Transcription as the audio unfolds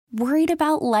Worried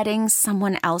about letting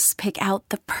someone else pick out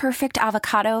the perfect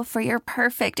avocado for your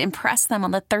perfect impress them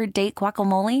on the third date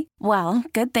guacamole? Well,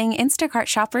 good thing Instacart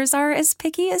shoppers are as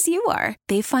picky as you are.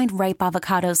 They find ripe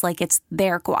avocados like it's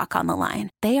their guac on the line.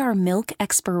 They are milk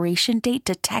expiration date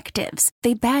detectives.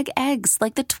 They bag eggs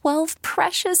like the 12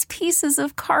 precious pieces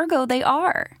of cargo they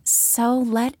are. So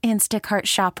let Instacart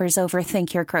shoppers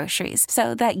overthink your groceries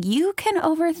so that you can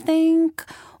overthink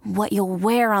what you'll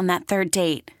wear on that third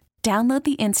date. Download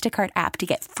the Instacart app to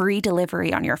get free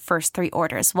delivery on your first 3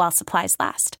 orders while supplies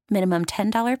last. Minimum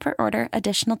 $10 per order.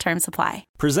 Additional terms apply.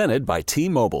 Presented by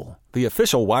T-Mobile, the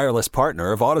official wireless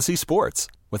partner of Odyssey Sports.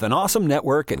 With an awesome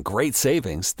network and great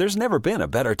savings, there's never been a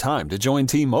better time to join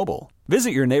T-Mobile. Visit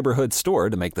your neighborhood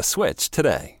store to make the switch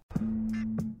today.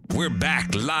 We're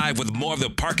back live with more of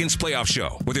the Parkins Playoff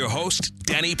Show with your host,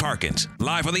 Danny Parkins,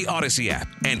 live on the Odyssey app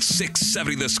and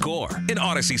 670 The Score in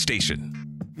Odyssey Station.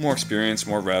 More experience,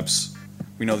 more reps.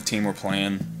 We know the team we're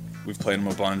playing. We've played them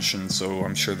a bunch, and so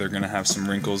I'm sure they're going to have some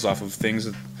wrinkles off of things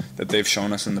that they've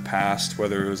shown us in the past,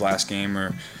 whether it was last game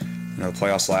or the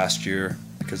playoffs last year,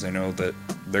 because they know that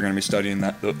they're going to be studying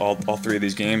that all 3 of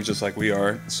these games just like we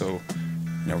are. So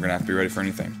we're going to have to be ready for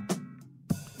anything.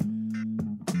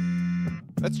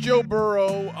 That's Joe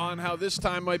Burrow on how this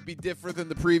time might be different than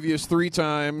the previous 3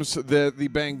 times that the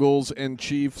Bengals and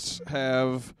Chiefs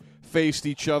have faced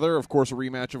each other. Of course, a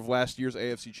rematch of last year's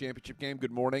AFC Championship game. Good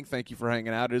morning. Thank you for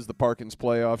hanging out. It is the Parkins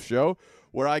Playoff Show,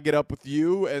 where I get up with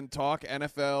you and talk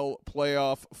NFL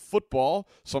playoff football,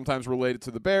 sometimes related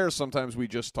to the Bears. Sometimes we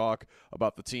just talk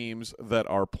about the teams that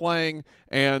are playing.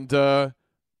 And I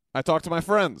talk to my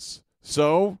friends.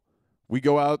 So we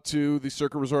go out to the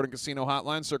Circa Resort and Casino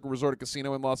hotline, Circa Resort and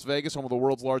Casino in Las Vegas, home of the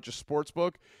world's largest sports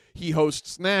book. He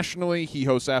hosts nationally. He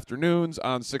hosts afternoons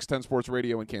on 610 Sports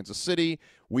Radio in Kansas City.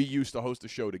 We used to host a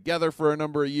show together for a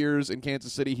number of years in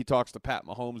Kansas City. He talks to Pat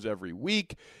Mahomes every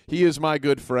week. He is my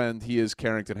good friend. He is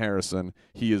Carrington Harrison.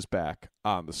 He is back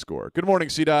on The Score. Good morning,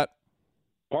 C-Dot.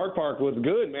 Park, what's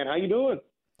good, man? How you doing?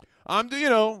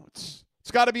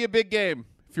 It's got to be a big game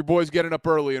if your boy's getting up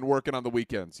early and working on the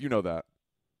weekends. You know that.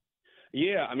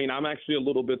 Yeah, I'm actually a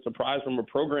little bit surprised from a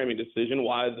programming decision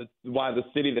why the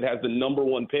city that has the number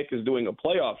 1 pick is doing a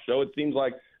playoff show. It seems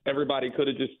like everybody could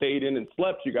have just stayed in and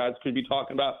slept. You guys could be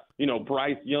talking about,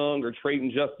 Bryce Young or trading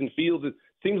Justin Fields. It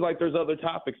seems like there's other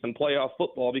topics in playoff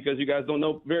football because you guys don't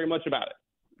know very much about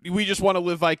it. We just want to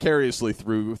live vicariously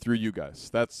through you guys.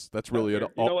 That's really it.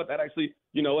 You know what?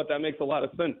 That makes a lot of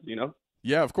sense.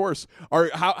 Yeah, of course.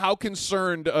 How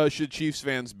concerned should Chiefs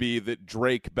fans be that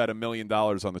Drake bet $1 million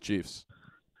on the Chiefs?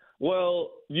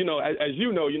 Well, as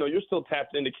you know, you're still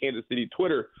tapped into Kansas City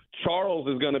Twitter. Charles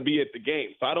is going to be at the game,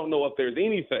 so I don't know if there's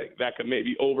anything that could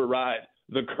maybe override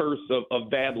the curse of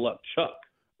bad luck Chuck.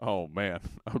 Oh man,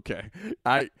 okay.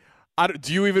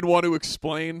 Do you even want to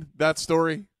explain that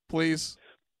story, please?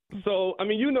 So,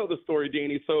 you know the story,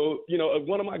 Danny. So,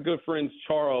 one of my good friends,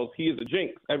 Charles, he is a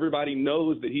jinx. Everybody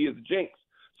knows that he is a jinx.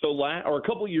 So, a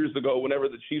couple of years ago, whenever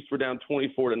the Chiefs were down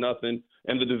 24-0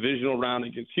 in the divisional round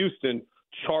against Houston,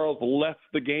 Charles left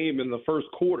the game in the first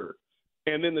quarter,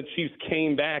 and then the Chiefs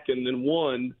came back and then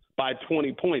won by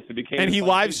 20 points. It became he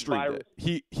live streamed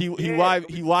it.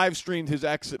 He live streamed his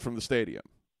exit from the stadium.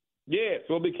 Yeah,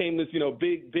 so it became this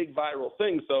big viral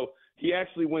thing. So he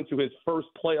actually went to his first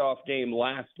playoff game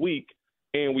last week,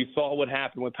 and we saw what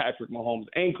happened with Patrick Mahomes'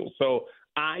 ankle. So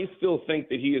I still think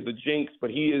that he is a jinx,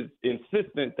 but he is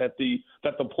insistent that the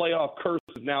playoff curse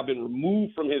has now been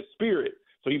removed from his spirit.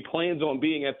 So he plans on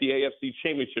being at the AFC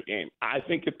Championship game. I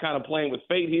think it's kind of playing with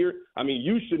fate here.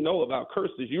 You should know about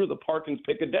curses. You're the Parkins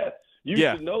pick of death. You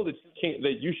should know that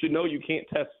you can't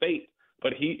test fate.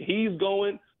 But he's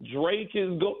going. Drake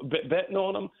is betting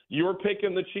on him. You're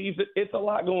picking the Chiefs. It's a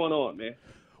lot going on, man.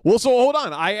 Well, so hold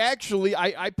on. I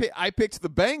picked the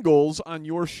Bengals on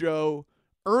your show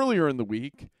earlier in the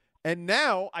week, and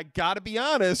now I got to be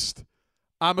honest,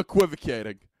 I'm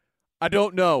equivocating. I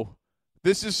don't know.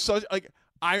 This is such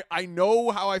I know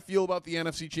how I feel about the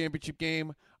NFC Championship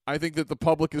game. I think that the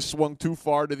public has swung too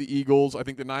far to the Eagles. I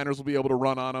think the Niners will be able to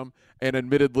run on them. And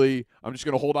admittedly, I'm just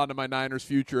going to hold on to my Niners'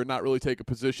 future and not really take a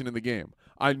position in the game.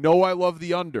 I know I love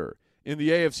the under in the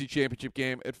AFC Championship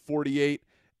game at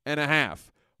 48.5.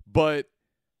 But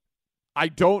I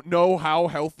don't know how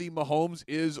healthy Mahomes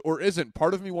is or isn't.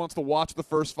 Part of me wants to watch the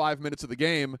first 5 minutes of the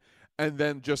game and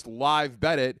then just live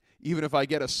bet it, even if I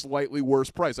get a slightly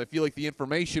worse price. I feel like the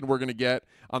information we're going to get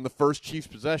on the first Chiefs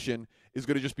possession is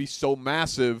going to just be so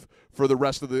massive for the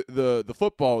rest of the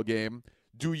football game.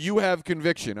 Do you have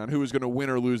conviction on who is going to win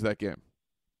or lose that game?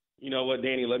 You know what,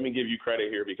 Danny, let me give you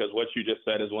credit here because what you just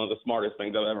said is one of the smartest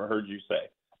things I've ever heard you say.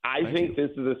 I think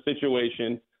this is a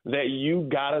situation that you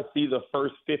got to see the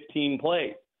first 15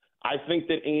 plays. I think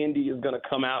that Andy is going to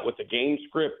come out with a game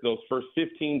script, those first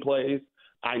 15 plays.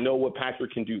 I know what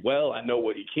Patrick can do well. I know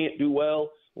what he can't do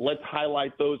well. Let's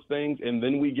highlight those things, and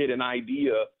then we get an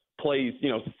idea, plays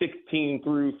 16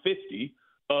 through 50,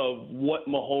 of what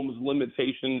Mahomes'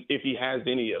 limitations, if he has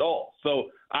any at all. So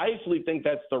I actually think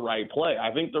that's the right play.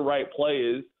 I think the right play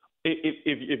is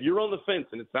if you're on the fence,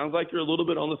 and it sounds like you're a little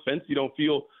bit on the fence, you don't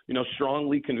feel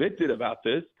strongly convicted about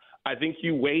this, I think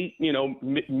you wait,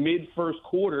 mid first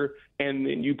quarter, and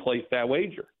then you place that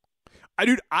wager.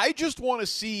 I just want to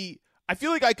see. I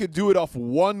feel like I could do it off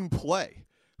one play.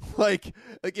 Like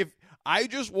if I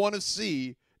just want to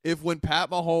see if when Pat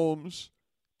Mahomes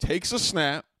takes a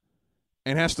snap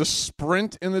and has to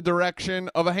sprint in the direction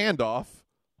of a handoff,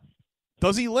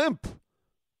 does he limp?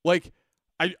 Like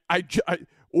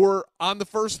or on the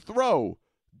first throw,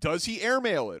 does he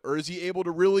airmail it, or is he able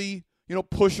to really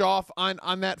push off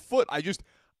on that foot? I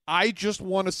just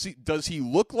want to see, does he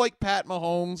look like Pat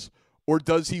Mahomes, or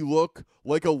does he look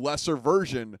like a lesser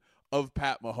version of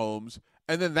Pat Mahomes?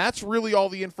 And then that's really all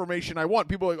the information I want.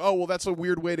 People are like, oh, well, that's a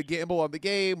weird way to gamble on the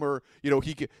game, or the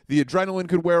adrenaline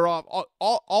could wear off.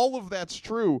 All of that's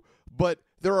true, but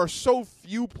there are so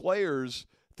few players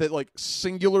that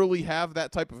singularly have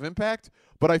that type of impact.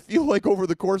 But I feel like over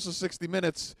the course of 60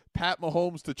 minutes, Pat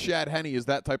Mahomes to Chad Henne is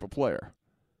that type of player.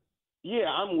 Yeah,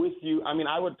 I'm with you. I mean,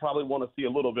 I would probably want to see a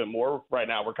little bit more. Right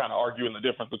now, we're kind of arguing the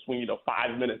difference between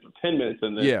 5 minutes or 10 minutes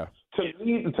in this. Yeah. To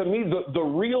me, the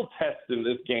real test in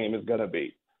this game is going to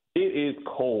be, it is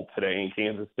cold today in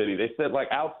Kansas City. They said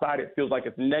outside it feels like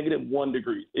it's -1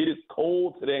 degree. It is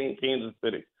cold today in Kansas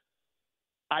City.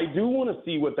 I do want to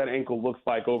see what that ankle looks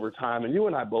like over time, and you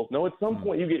and I both know at some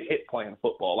point you get hit playing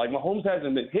football. Mahomes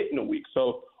hasn't been hit in a week,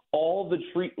 so all the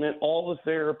treatment, all the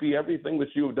therapy, everything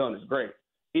that you have done is great.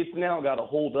 It's now got to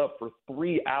hold up for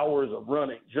 3 hours of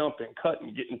running, jumping,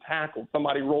 cutting, getting tackled.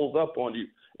 Somebody rolls up on you.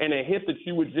 And a hit that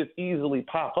you would just easily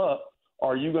pop up,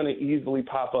 are you going to easily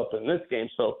pop up in this game?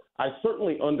 So I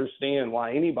certainly understand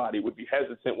why anybody would be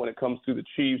hesitant when it comes to the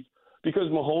Chiefs, because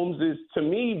Mahomes is, to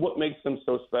me, what makes him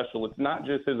so special. It's not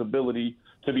just his ability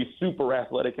to be super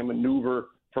athletic and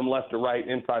maneuver from left to right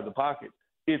inside the pocket.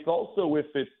 It's also, if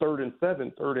it's 3rd and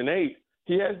 7, 3rd and 8,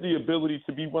 he has the ability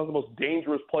to be one of the most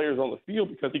dangerous players on the field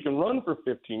because he can run for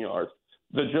 15 yards.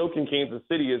 The joke in Kansas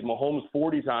City is Mahomes'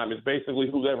 40 time is basically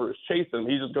whoever is chasing him.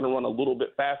 He's just going to run a little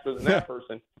bit faster than that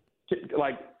person.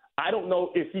 I don't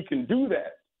know if he can do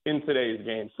that in today's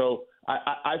game. So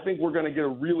I think we're going to get a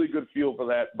really good feel for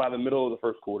that by the middle of the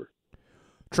first quarter.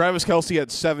 Travis Kelce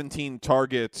had 17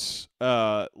 targets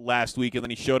last week, and then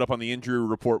he showed up on the injury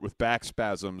report with back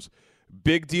spasms.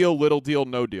 Big deal, little deal,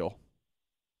 no deal?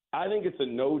 I think it's a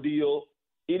no deal.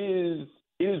 It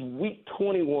is week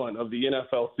 21 of the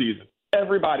NFL season.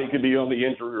 Everybody could be on the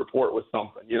injury report with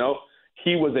something,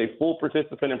 He was a full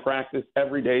participant in practice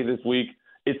every day this week.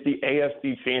 It's the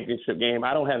AFC Championship game.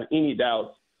 I don't have any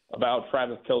doubts about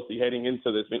Travis Kelce heading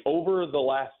into this. Over the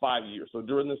last 5 years, so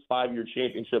during this 5-year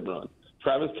championship run,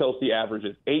 Travis Kelce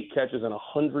averages 8 catches and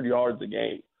 100 yards a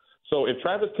game. So if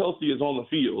Travis Kelce is on the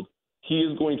field, he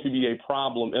is going to be a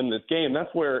problem in this game.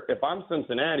 That's where, if I'm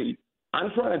Cincinnati,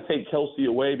 I'm trying to take Kelce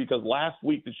away, because last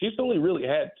week the Chiefs only really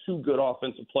had 2 good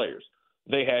offensive players.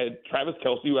 They had Travis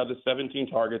Kelce, who had the 17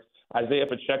 targets. Isaiah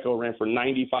Pacheco ran for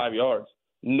 95 yards.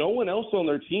 No one else on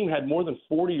their team had more than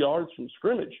 40 yards from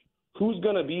scrimmage. Who's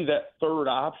going to be that third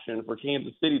option for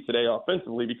Kansas City today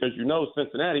offensively? Because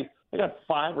Cincinnati, they got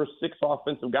 5 or 6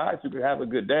 offensive guys who could have a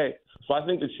good day. So I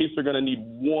think the Chiefs are going to need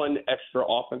one extra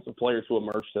offensive player to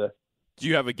emerge today. Do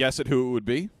you have a guess at who it would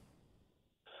be?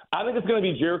 I think it's going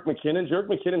to be Jerick McKinnon. Jerick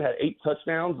McKinnon had 8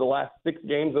 touchdowns the last 6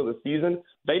 games of the season.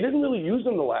 They didn't really use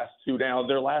him the last 2 now.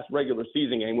 Their last regular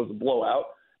season game was a blowout.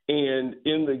 And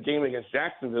in the game against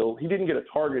Jacksonville, he didn't get a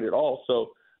target at all.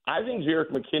 So I think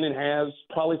Jerick McKinnon has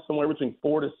probably somewhere between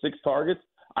 4 to 6 targets.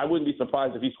 I wouldn't be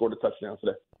surprised if he scored a touchdown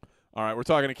today. All right, we're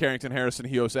talking to Carrington Harrison.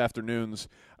 He hosts Afternoons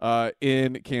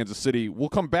in Kansas City. We'll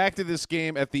come back to this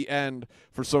game at the end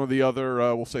for some of the other,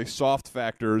 we'll say, soft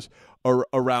factors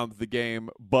around the game.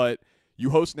 But you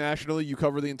host nationally. You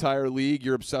cover the entire league.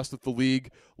 You're obsessed with the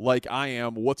league like I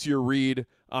am. What's your read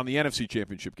on the NFC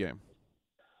Championship game?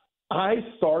 I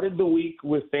started the week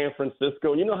with San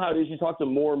Francisco. And you know how it is. You talk to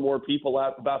more and more people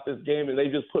about this game, and they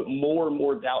just put more and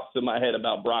more doubts in my head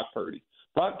about Brock Purdy.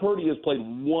 Brock Purdy has played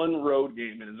 1 road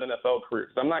game in his NFL career.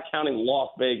 So I'm not counting Las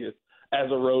Vegas as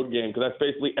a road game, because that's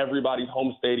basically everybody's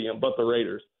home stadium but the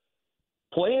Raiders.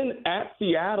 Playing at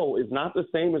Seattle is not the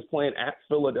same as playing at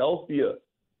Philadelphia.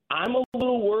 I'm a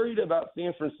little worried about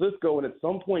San Francisco, and at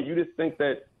some point you just think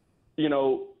that,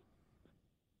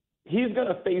 he's going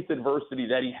to face adversity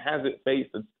that he hasn't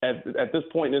faced at this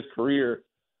point in his career.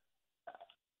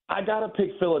 I got to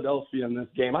pick Philadelphia in this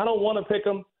game. I don't want to pick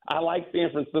them. I like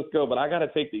San Francisco, but I got to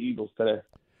take the Eagles today.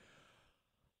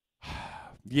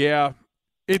 Yeah,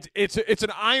 it's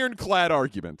an ironclad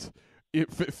argument.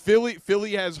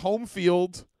 Philly has home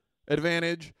field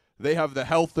advantage. They have the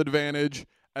health advantage,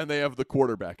 and they have the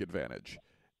quarterback advantage.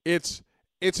 It's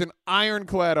an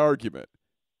ironclad argument.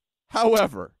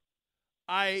 However,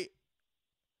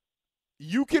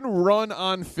 you can run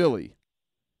on Philly.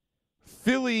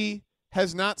 Philly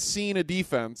has not seen a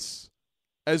defense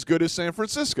as good as San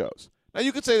Francisco's. Now,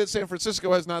 you could say that San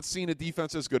Francisco has not seen a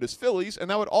defense as good as Philly's, and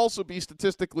that would also be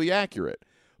statistically accurate.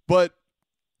 But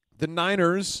the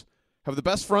Niners have the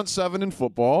best front seven in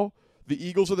football. The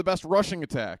Eagles are the best rushing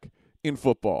attack in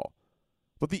football.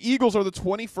 But the Eagles are the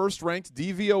 21st ranked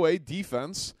DVOA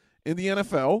defense in the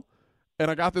NFL, and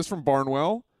I got this from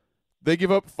Barnwell. They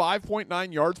give up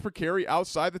 5.9 yards per carry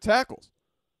outside the tackles.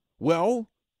 Well,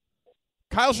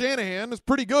 Kyle Shanahan is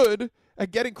pretty good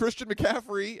at getting Christian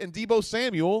McCaffrey and Deebo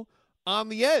Samuel on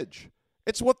the edge.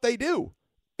 It's what they do.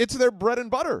 It's their bread and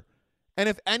butter. And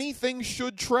if anything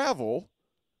should travel,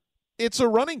 it's a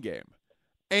running game.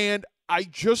 And I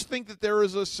just think that there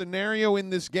is a scenario in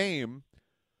this game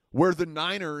where the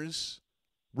Niners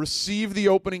receive the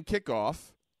opening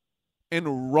kickoff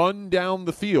and run down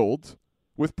the field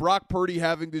with Brock Purdy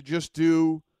having to just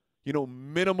do,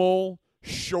 minimal,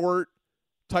 short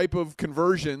type of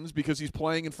conversions because he's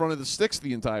playing in front of the sticks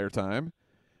the entire time,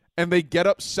 and they get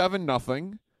up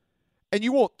 7-0, and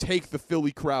you won't take the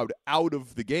Philly crowd out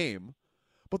of the game,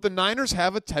 but the Niners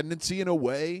have a tendency in a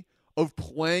way of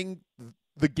playing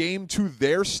the game to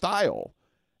their style,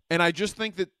 and I just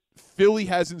think that Philly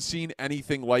hasn't seen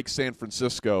anything like San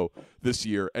Francisco this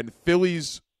year, and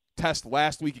Philly's test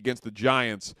last week against the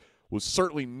Giants was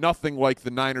certainly nothing like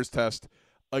the Niners test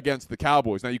against the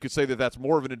Cowboys. Now, you could say that that's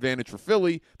more of an advantage for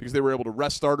Philly because they were able to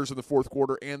rest starters in the fourth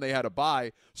quarter and they had a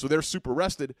bye, so they're super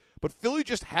rested. But Philly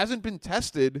just hasn't been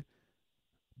tested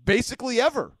basically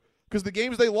ever because the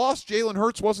games they lost, Jalen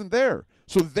Hurts wasn't there.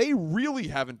 So they really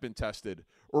haven't been tested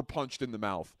or punched in the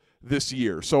mouth this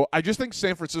year. So I just think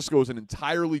San Francisco is an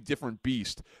entirely different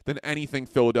beast than anything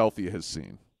Philadelphia has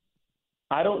seen.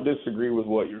 I don't disagree with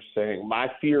what you're saying. My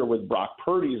fear with Brock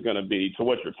Purdy is going to be to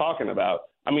what you're talking about.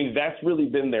 I mean, that's really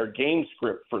been their game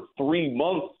script for 3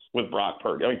 months with Brock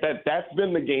Purdy. Like that's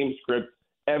been the game script.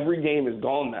 Every game has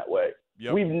gone that way.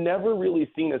 Yep. We've never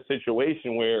really seen a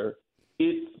situation where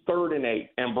it's 3rd and 8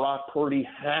 and Brock Purdy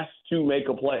has to make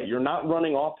a play. You're not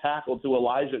running off tackle to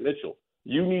Elijah Mitchell.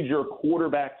 You need your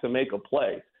quarterback to make a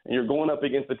play. And you're going up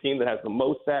against a team that has the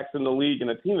most sacks in the league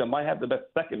and a team that might have the best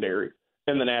secondary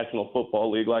in the National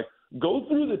Football League. Like, go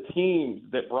through the teams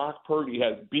that Brock Purdy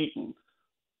has beaten.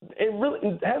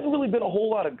 It hasn't really been a whole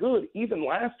lot of good. Even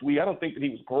last week, I don't think that he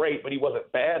was great, but he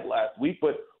wasn't bad last week.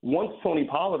 But once Tony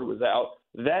Pollard was out,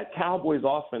 that Cowboys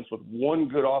offense with one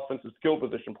good offensive skill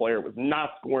position player was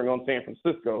not scoring on San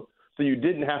Francisco, so you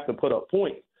didn't have to put up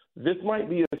points. This might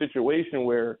be a situation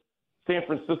where San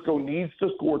Francisco needs to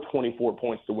score 24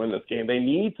 points to win this game. They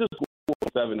need to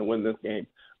score 7 to win this game.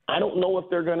 I don't know if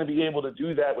they're going to be able to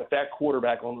do that with that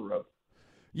quarterback on the road.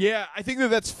 Yeah, I think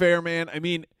that's fair, man. I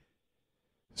mean,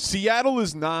 Seattle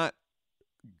is not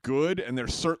good, and they're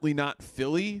certainly not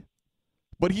Philly,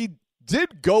 but he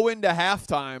did go into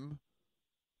halftime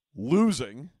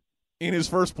losing in his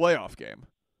first playoff game.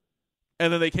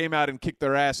 And then they came out and kicked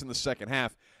their ass in the second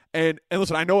half. And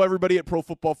listen, I know everybody at Pro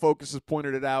Football Focus has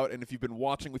pointed it out, and if you've been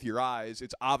watching with your eyes,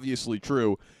 it's obviously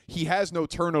true. He has no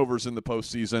turnovers in the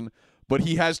postseason, but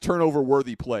he has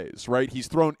turnover-worthy plays, right? He's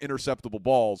thrown interceptable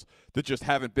balls that just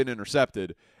haven't been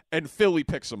intercepted, and Philly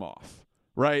picks them off,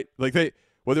 right? Like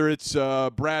whether it's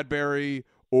Bradbury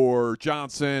or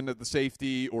Johnson at the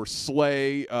safety or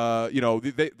Slay,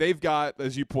 they've got,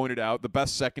 as you pointed out, the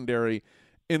best secondary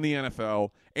in the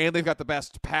NFL, and they've got the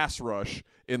best pass rush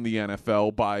in the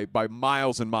NFL by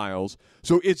miles and miles.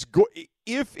 So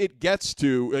if it gets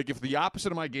to, like, if the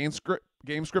opposite of my game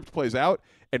script plays out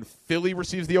and Philly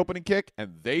receives the opening kick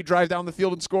and they drive down the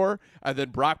field and score, and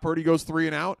then Brock Purdy goes 3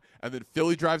 and out, and then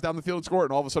Philly drives down the field and score,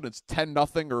 and all of a sudden it's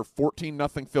 10-0 or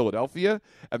 14-0 Philadelphia,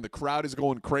 and the crowd is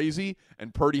going crazy,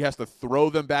 and Purdy has to throw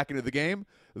them back into the game,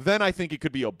 then I think it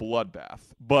could be a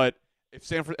bloodbath. But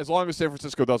as long as San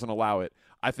Francisco doesn't allow it,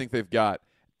 I think they've got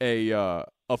a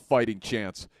fighting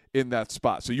chance in that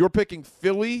spot. So you're picking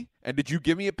Philly, and did you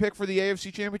give me a pick for the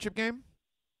AFC Championship game?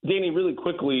 Danny, really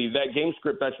quickly, that game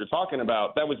script that you're talking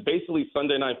about, that was basically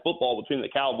Sunday Night Football between the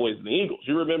Cowboys and the Eagles.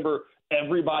 You remember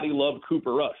everybody loved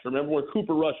Cooper Rush. Remember when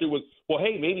Cooper Rush, it was, well,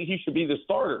 hey, maybe he should be the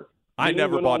starter. I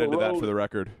never bought into that, for the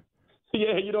record.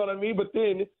 Yeah, you know what I mean? But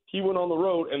then he went on the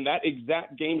road, and that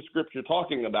exact game script you're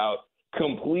talking about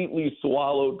completely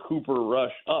swallowed Cooper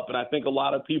Rush up. And I think a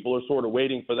lot of people are sort of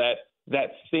waiting for that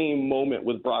same moment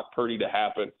with Brock Purdy to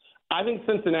happen. I think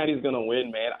Cincinnati's going to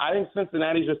win, man. I think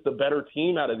Cincinnati's just the better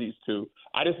team out of these two.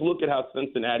 I just look at how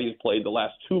Cincinnati has played the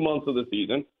last 2 months of the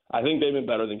season. I think they've been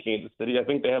better than Kansas City. I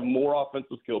think they have more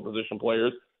offensive skill position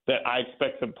players that I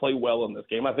expect to play well in this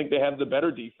game. I think they have the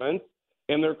better defense,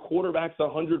 and their quarterback's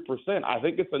 100%. I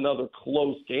think it's another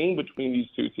close game between these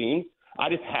two teams. I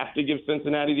just have to give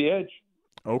Cincinnati the edge.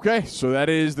 Okay, so that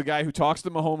is the guy who talks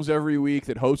to Mahomes every week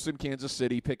that hosts in Kansas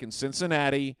City, picking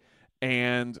Cincinnati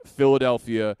and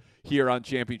Philadelphia here on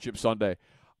Championship Sunday.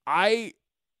 I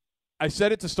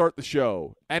said it to start the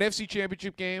show. NFC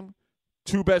Championship game,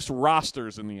 two best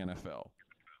rosters in the NFL.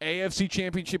 AFC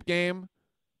Championship game,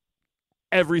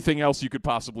 everything else you could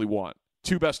possibly want.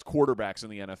 Two best quarterbacks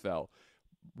in the NFL.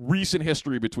 Recent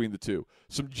history between the two.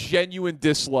 Some genuine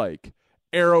dislike.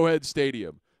 Arrowhead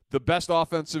Stadium. The best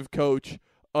offensive coach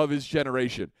of his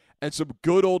generation. And some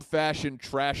good old-fashioned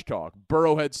trash talk.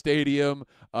 Burrowhead Stadium.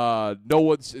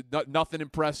 Nothing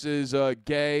impresses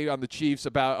Gay on the Chiefs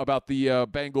about the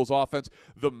Bengals offense.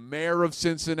 The mayor of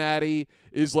Cincinnati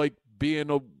is like being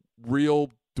a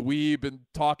real dweeb and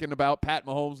talking about Pat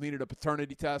Mahomes needed a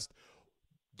paternity test.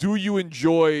 Do you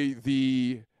enjoy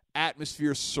the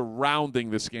atmosphere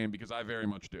surrounding this game? Because I very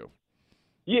much do.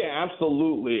 Yeah,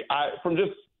 absolutely. From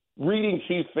just reading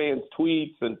Chiefs fans'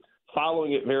 tweets and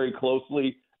following it very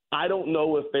closely, I don't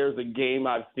know if there's a game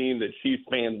I've seen that Chiefs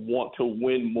fans want to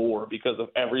win more because of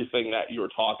everything that you're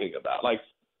talking about. Like,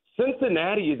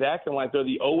 Cincinnati is acting like they're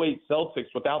the 2008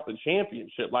 Celtics without the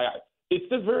championship. Like, it's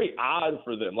just very odd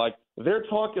for them. Like, they're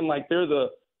talking like they're the,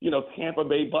 Tampa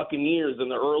Bay Buccaneers in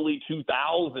the early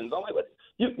 2000s. I'm like,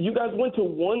 you guys went to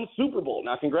one Super Bowl.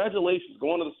 Now, congratulations.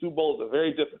 Going to the Super Bowl is a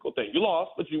very difficult thing. You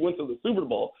lost, but you went to the Super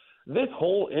Bowl. This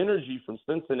whole energy from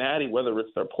Cincinnati, whether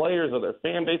it's their players or their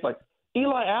fan base, like,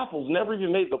 Eli Apple's never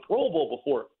even made the Pro Bowl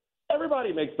before.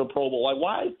 Everybody makes the Pro Bowl. Like,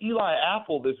 why is Eli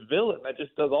Apple this villain that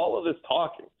just does all of this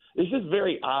talking? It's just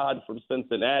very odd from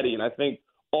Cincinnati, and I think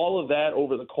all of that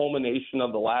over the culmination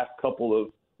of the last couple of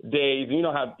days. You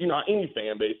know how any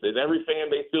fan base is. Every fan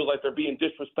base feels like they're being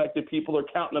disrespected. People are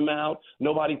counting them out.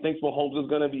 Nobody thinks Mahomes is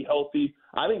going to be healthy.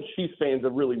 I think Chiefs fans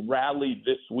have really rallied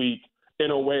this week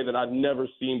in a way that I've never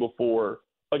seen before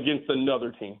against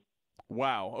another team.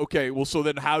 Wow. Okay, well, so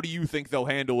then how do you think they'll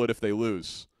handle it if they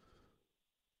lose?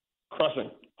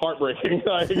 Crushing. Heartbreaking.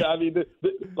 I mean, this.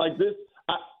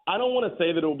 I don't want to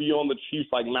say that it will be on the Chiefs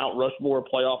like Mount Rushmore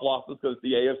playoff losses because it's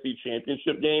the AFC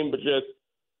Championship game, but just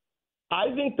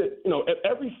I think that,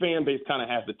 every fan base kind of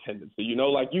has a tendency,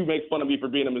 like you make fun of me for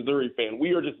being a Missouri fan.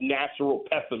 We are just natural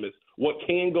pessimists. What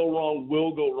can go wrong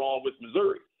will go wrong with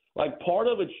Missouri. Like, part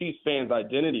of a Chiefs fan's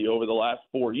identity over the last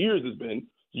 4 years has been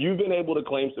you've been able to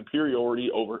claim superiority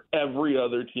over every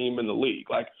other team in the league.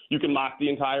 Like, you can mock the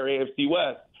entire AFC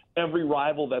West. Every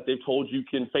rival that they've told you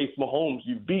can face Mahomes,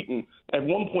 you've beaten. At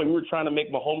one point, we were trying to make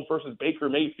Mahomes versus Baker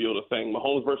Mayfield a thing,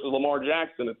 Mahomes versus Lamar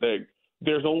Jackson a thing.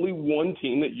 There's only one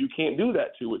team that you can't do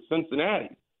that to. It's Cincinnati.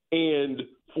 And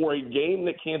for a game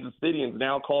that Kansas Cityans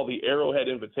now call the Arrowhead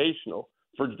Invitational,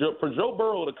 for Joe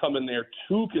Burrow to come in there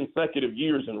 2 consecutive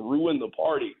years and ruin the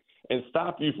party and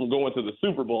stop you from going to the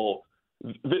Super Bowl,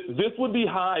 this would be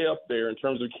high up there in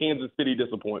terms of Kansas City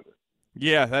disappointment.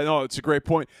 Yeah, no, it's a great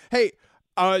point. Hey,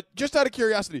 just out of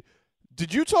curiosity,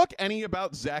 did you talk any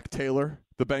about Zach Taylor,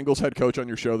 the Bengals head coach, on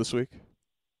your show this week?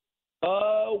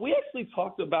 We actually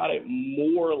talked about it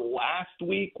more last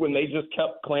week when they just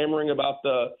kept clamoring about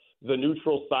the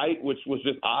neutral site, which was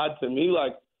just odd to me.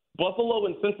 Like, Buffalo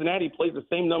and Cincinnati played the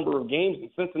same number of games, and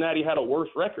Cincinnati had a worse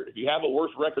record. If you have a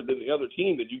worse record than the other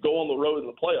team, then you go on the road in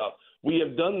the playoffs. We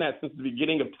have done that since the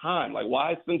beginning of time. Like,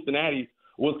 why Cincinnati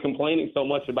was complaining so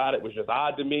much about it was just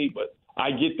odd to me, but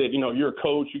I get that, you're a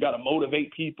coach, you got to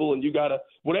motivate people, and you got to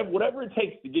whatever it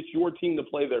takes to get your team to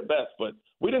play their best. But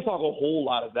we didn't talk a whole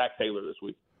lot of Zach Taylor this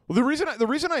week. Well, the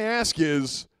reason I ask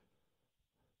is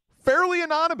fairly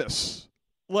anonymous.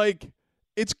 Like,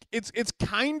 it's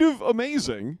kind of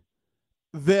amazing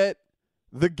that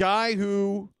the guy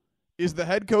who is the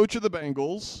head coach of the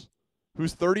Bengals,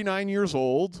 who's 39 years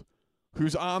old,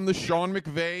 who's on the Sean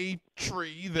McVay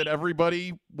tree that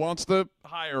everybody wants to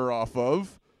hire off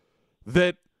of,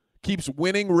 that keeps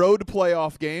winning road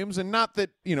playoff games, and not that,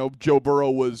 Joe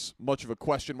Burrow was much of a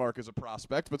question mark as a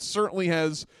prospect, but certainly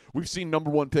we've seen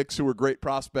number 1 picks who are great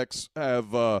prospects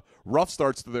have rough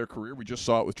starts to their career. We just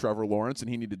saw it with Trevor Lawrence, and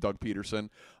he needed Doug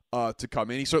Peterson to come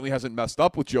in. He certainly hasn't messed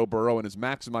up with Joe Burrow and has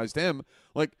maximized him.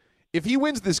 Like, if he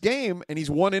wins this game and he's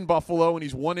won in Buffalo and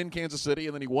he's won in Kansas City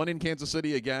and then he won in Kansas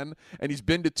City again and he's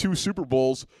been to 2 Super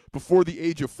Bowls before the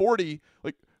age of 40,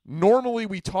 like normally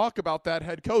we talk about that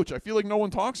head coach. I feel like no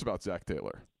one talks about Zach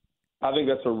Taylor. I think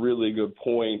that's a really good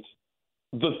point.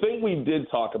 The thing we did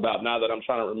talk about, now that I'm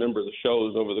trying to remember the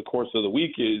shows over the course of the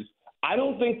week, is I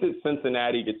don't think that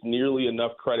Cincinnati gets nearly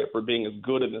enough credit for being as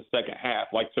good in the second half.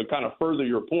 Like, to kind of further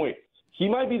your point, he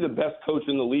might be the best coach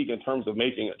in the league in terms of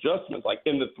making adjustments. Like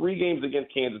in the 3 games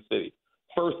against Kansas City,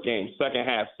 first game, second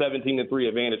half, 17-3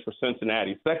 advantage for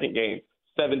Cincinnati. Second game,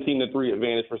 17-3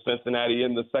 advantage for Cincinnati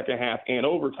in the second half and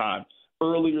overtime.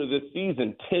 Earlier this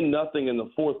season, 10-0 in the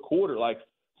fourth quarter. Like,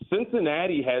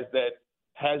 Cincinnati has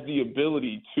the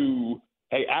ability to,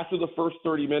 hey, after the first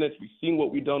 30 minutes, we've seen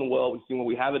what we've done well, we've seen what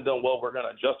we haven't done well, we're going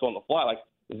to adjust on the fly. Like,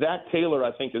 Zach Taylor,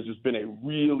 I think, has just been a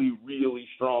really, really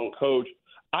strong coach.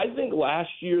 I think last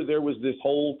year there was this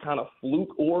whole kind of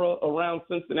fluke aura around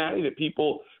Cincinnati that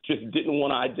people just didn't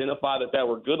want to identify that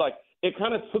were good. Like, it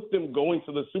kind of took them going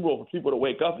to the Super Bowl for people to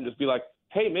wake up and just be like,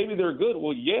 hey, maybe they're good.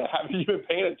 Well, yeah, have you been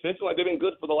paying attention? Like, they've been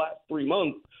good for the last 3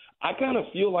 months. I kind of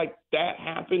feel like that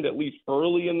happened at least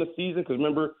early in the season because,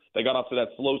 remember, they got off to that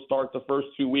slow start the first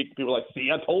 2 weeks. People were like, see,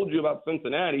 I told you about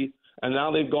Cincinnati, and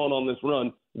now they've gone on this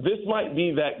run. This might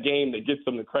be that game that gets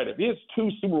them the credit. He has 2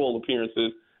 Super Bowl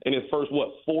appearances in his first,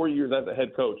 4 years as a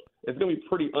head coach. It's going to be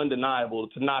pretty undeniable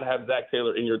to not have Zach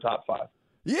Taylor in your top 5.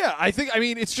 Yeah,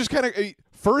 it's just kind of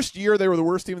first year they were the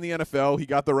worst team in the NFL. He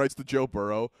got the rights to Joe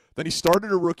Burrow. Then he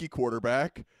started a rookie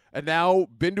quarterback, and now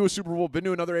been to a Super Bowl, been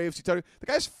to another AFC title. The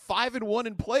guy's 5-1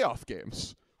 in playoff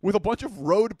games with a bunch of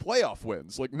road playoff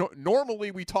wins. Like normally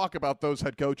we talk about those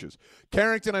head coaches.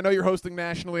 Carrington, I know you're hosting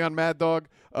nationally on Mad Dog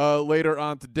later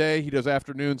on today. He does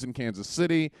afternoons in Kansas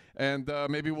City, and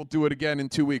maybe we'll do it again in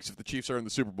 2 weeks if the Chiefs are in the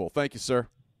Super Bowl. Thank you, sir.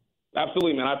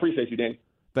 Absolutely, man. I appreciate you, Danny.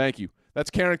 Thank you. That's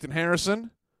Carrington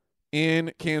Harrison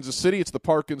in Kansas City. It's the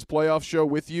Parkins Playoff Show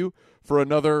with you for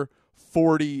another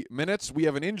 40 minutes. We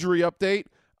have an injury update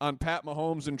on Pat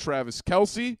Mahomes and Travis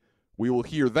Kelce. We will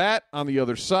hear that on the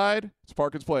other side. It's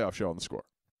Parkins Playoff Show on The Score.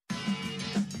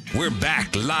 We're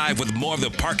back live with more of the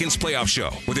Parkins Playoff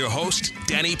Show with your host,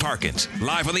 Danny Parkins,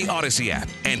 live on the Odyssey app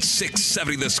and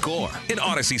 670 The Score in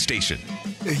Odyssey Station.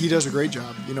 He does a great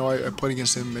job. You know, I played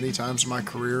against him many times in my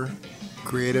career.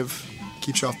 Creative,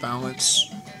 keeps you off balance.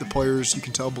 The players, you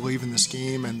can tell, believe in the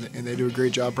scheme, and they do a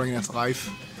great job bringing it to life.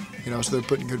 You know, so they're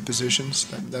put in good positions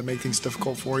that make things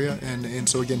difficult for you. And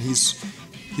so, again, he's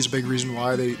a big reason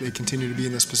why they continue to be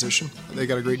in this position. They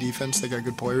got a great defense, they got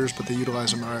good players, but they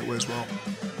utilize them the right way as well.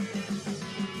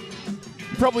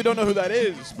 You probably don't know who that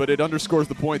is, but it underscores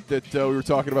the point that we were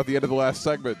talking about at the end of the last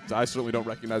segment. I certainly don't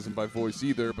recognize him by voice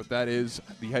either, but that is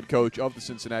the head coach of the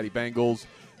Cincinnati Bengals,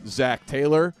 Zach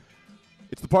Taylor.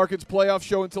 It's the Parkins Playoff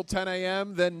Show until 10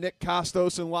 a.m. Then Nick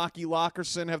Costos and Lockie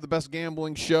Lockerson have the best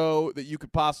gambling show that you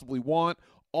could possibly want.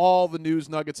 All the news,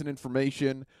 nuggets, and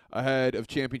information ahead of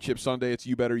Championship Sunday. It's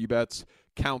You Better You Bets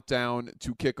countdown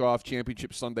to kickoff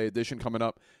Championship Sunday edition coming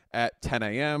up at 10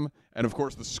 a.m. And, of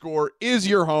course, The Score is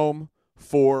your home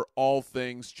for all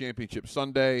things Championship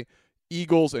Sunday.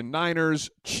 Eagles and Niners,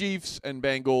 Chiefs and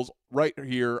Bengals right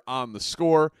here on The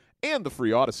Score. And the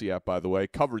free Odyssey app, by the way.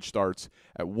 Coverage starts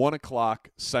at 1 o'clock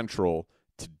Central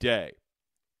today.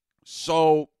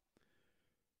 So,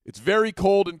 it's very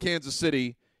cold in Kansas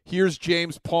City. Here's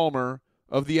James Palmer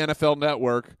of the NFL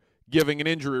Network giving an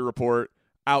injury report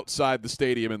outside the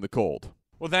stadium in the cold.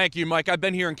 Well, thank you, Mike. I've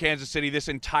been here in Kansas City this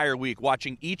entire week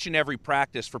watching each and every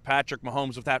practice for Patrick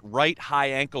Mahomes with that right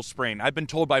high ankle sprain. I've been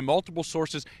told by multiple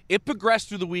sources it progressed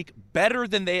through the week better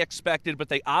than they expected, but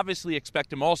they obviously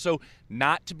expect him also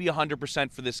not to be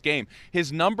 100% for this game.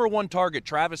 His number one target,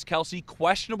 Travis Kelce,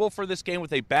 questionable for this game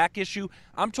with a back issue.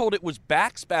 I'm told it was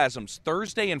back spasms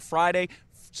Thursday and Friday.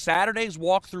 Saturday's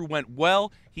walkthrough went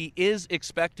well. He is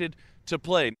expected to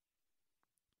play.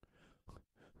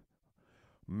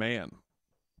 Man.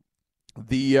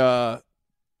 The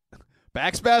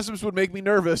back spasms would make me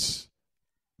nervous.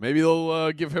 Maybe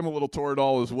they'll give him a little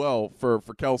Toradol as well for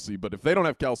Kelce. But if they don't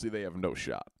have Kelce, they have no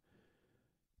shot.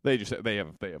 They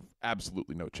have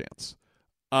absolutely no chance.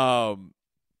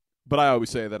 But I always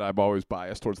say that I'm always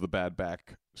biased towards the bad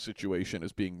back situation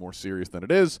as being more serious than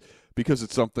it is, because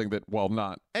it's something that, while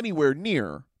not anywhere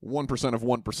near 1% of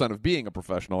 1% of being a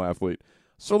professional athlete,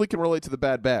 certainly can relate to the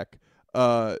bad back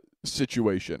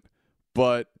situation.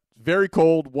 But very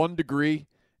cold, 1 degree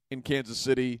in Kansas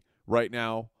City right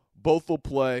now. Both will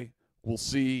play. We'll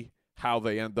see how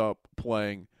they end up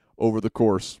playing over the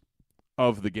course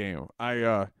of the game.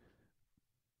 I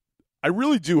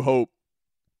really do hope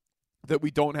that we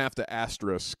don't have to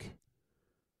asterisk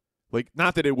Like,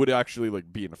 not that it would actually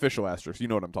like be an official asterisk. You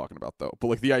know what I'm talking about, though. But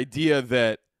like the idea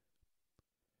that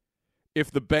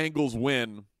if the Bengals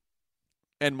win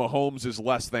and Mahomes is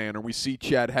less than, or we see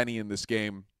Chad Henne in this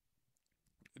game,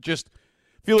 just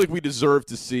feel like we deserve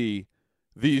to see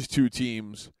these two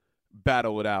teams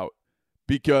battle it out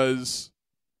because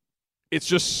it's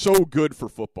just so good for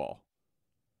football.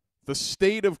 The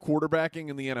state of quarterbacking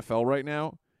in the NFL right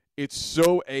now, it's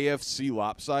so AFC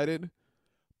lopsided.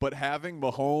 But having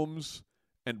Mahomes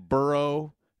and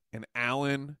Burrow and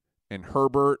Allen and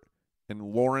Herbert and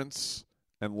Lawrence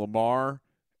and Lamar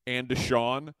and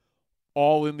Deshaun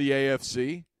all in the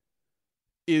AFC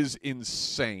is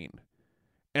insane.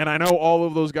 And I know all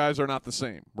of those guys are not the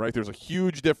same, right? There's a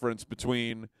huge difference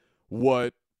between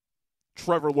what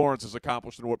Trevor Lawrence has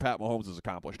accomplished and what Pat Mahomes has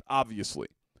accomplished, obviously.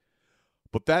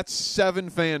 But that's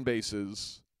 7 fan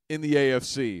bases in the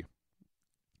AFC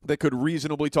that could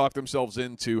reasonably talk themselves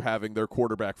into having their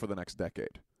quarterback for the next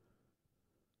decade.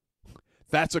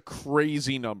 That's a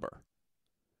crazy number.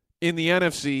 In the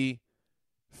NFC,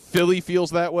 Philly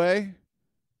feels that way.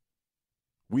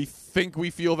 We think we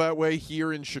feel that way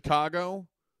here in Chicago.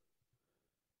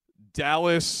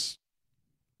 Dallas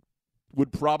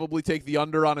would probably take the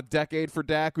under on a decade for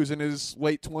Dak, who's in his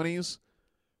late 20s.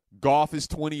 Goff is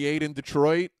 28 in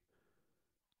Detroit.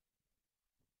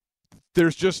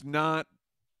 There's just not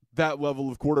that level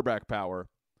of quarterback power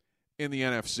in the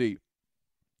NFC.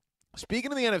 Speaking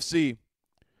of the NFC,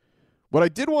 what I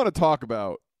did want to talk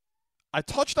about, I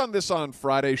touched on this on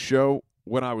Friday's show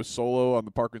when I was solo on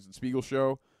the Parkins and Spiegel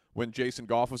show when Jason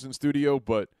Goff was in studio,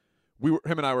 but him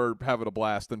and I were having a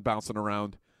blast and bouncing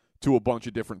around to a bunch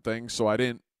of different things, so I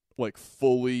didn't like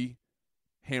fully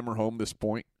hammer home this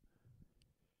point.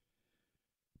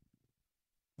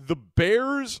 The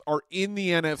Bears are in the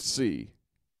NFC,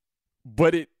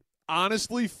 but it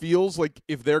honestly feels like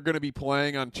if they're going to be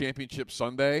playing on Championship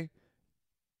Sunday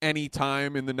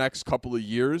anytime in the next couple of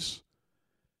years,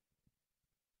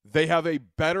 they have a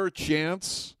better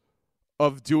chance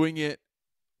of doing it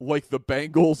like the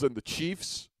Bengals and the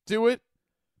Chiefs do it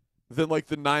than like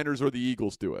the Niners or the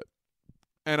Eagles do it.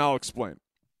 And I'll explain.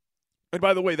 And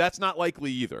by the way, that's not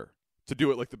likely either to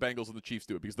do it like the Bengals and the Chiefs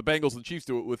do it, because the Bengals and the Chiefs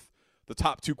do it with the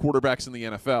top 2 quarterbacks in the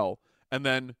NFL and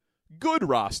then good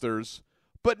rosters,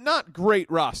 but not great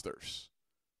rosters.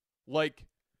 Like,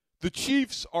 the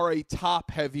Chiefs are a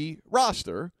top-heavy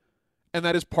roster, and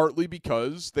that is partly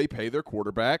because they pay their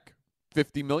quarterback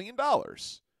 $50 million.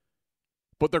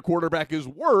 But their quarterback is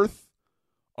worth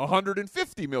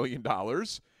 $150 million,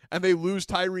 and they lose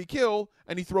Tyreek Hill,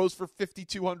 and he throws for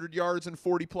 5,200 yards and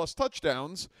 40-plus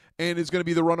touchdowns and is going to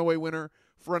be the runaway winner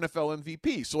for NFL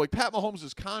MVP. So, like, Pat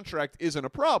Mahomes' contract isn't a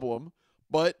problem,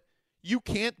 but you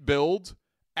can't build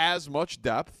as much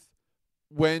depth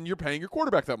when you're paying your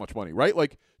quarterback that much money, right?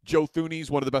 Like, Joe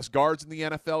Thuney's one of the best guards in the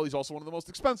NFL. He's also one of the most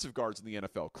expensive guards in the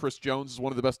NFL. Chris Jones is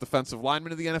one of the best defensive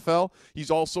linemen in the NFL.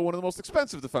 He's also one of the most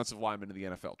expensive defensive linemen in the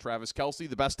NFL. Travis Kelce,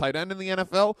 the best tight end in the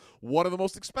NFL, one of the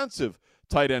most expensive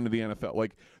tight end in the NFL.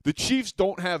 Like, the Chiefs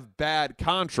don't have bad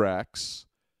contracts,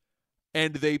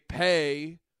 and they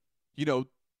pay,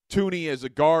 Thuney as a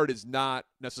guard is not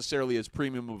necessarily as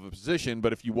premium of a position,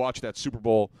 but if you watch that Super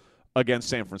Bowl against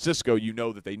San Francisco, you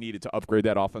know that they needed to upgrade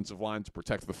that offensive line to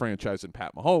protect the franchise and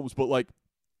Pat Mahomes. But, like,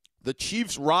 the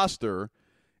Chiefs roster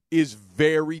is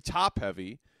very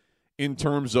top-heavy in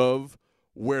terms of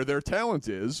where their talent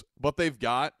is, but they've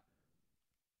got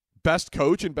best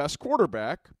coach and best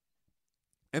quarterback,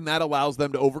 and that allows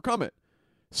them to overcome it.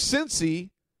 Cincy,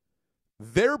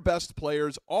 their best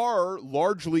players are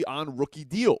largely on rookie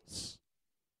deals.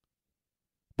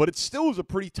 But it still is a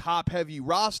pretty top-heavy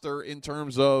roster in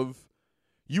terms of,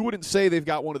 you wouldn't say they've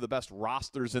got one of the best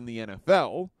rosters in the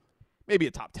NFL. Maybe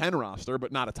a top 10 roster,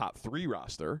 but not a top 3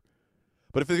 roster.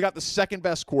 But if they've got the second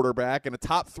best quarterback and a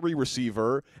top 3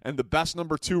 receiver and the best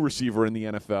number 2 receiver in the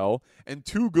NFL and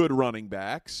 2 good running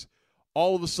backs,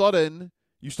 all of a sudden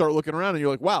you start looking around and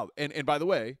you're like, wow. And by the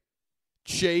way,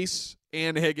 Chase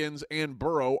and Higgins and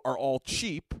Burrow are all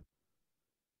cheap.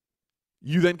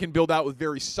 You then can build out with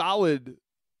very solid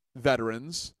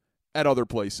veterans at other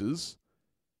places,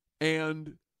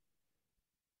 and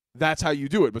that's how you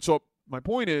do it. But so my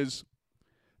point is,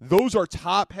 those are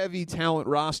top-heavy talent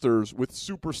rosters with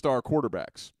superstar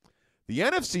quarterbacks. The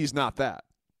NFC is not that.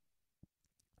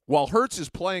 While Hurts is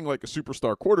playing like a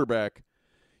superstar quarterback,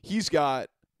 he's got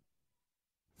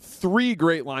 3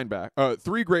 great linemen,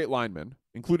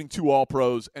 including 2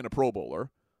 All-Pros and a Pro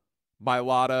Bowler,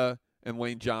 Mailata and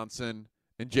Lane Johnson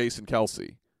and Jason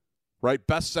Kelce. Right?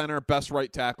 Best center, best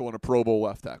right tackle, and a Pro Bowl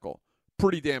left tackle.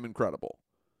 Pretty damn incredible.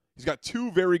 He's got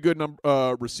 2 very good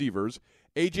receivers,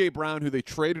 A.J. Brown, who they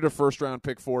traded a first-round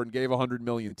pick for and gave $100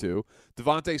 million to.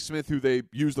 Devontae Smith, who they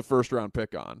used the first-round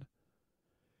pick on.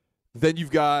 Then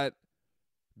you've got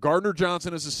Gardner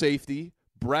Johnson as a safety,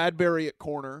 Bradbury at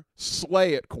corner,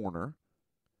 Slay at corner.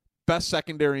 Best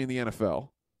secondary in the NFL.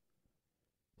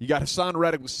 You got Hassan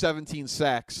Reddick with 17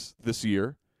 sacks this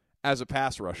year as a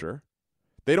pass rusher.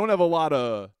 They don't have a lot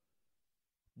of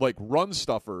run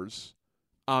stuffers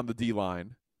on the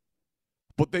D-line,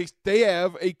 but they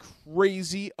have a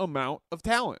crazy amount of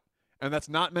talent. And that's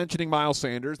not mentioning Miles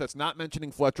Sanders. That's not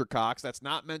mentioning Fletcher Cox. That's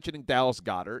not mentioning Dallas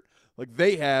Goedert.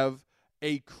 They have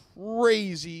a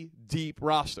crazy deep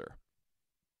roster.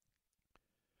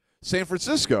 San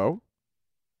Francisco,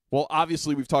 well,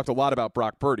 obviously we've talked a lot about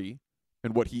Brock Purdy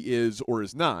and what he is or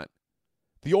is not.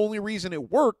 The only reason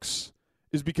it works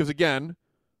is because, again,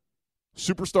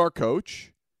 superstar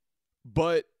coach,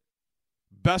 but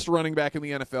best running back in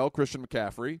the NFL, Christian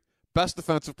McCaffrey. Best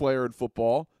defensive player in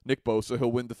football, Nick Bosa.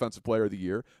 He'll win Defensive Player of the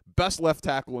Year. Best left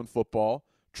tackle in football,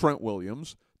 Trent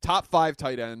Williams. Top 5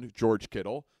 tight end, George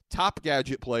Kittle. Top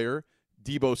gadget player,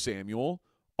 Deebo Samuel.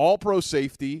 All-pro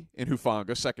safety in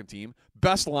Hufanga, second team.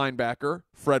 Best linebacker,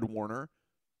 Fred Warner.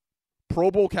 Pro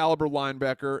Bowl caliber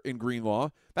linebacker in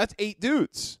Greenlaw. That's 8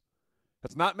 dudes.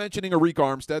 That's not mentioning Arik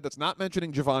Armstead. That's not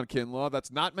mentioning Javon Kinlaw.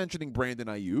 That's not mentioning Brandon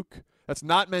Ayuk. That's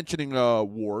not mentioning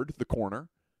Ward, the corner.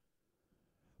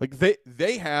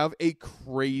 They have a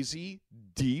crazy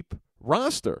deep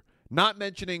roster. Not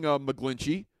mentioning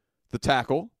McGlinchey, the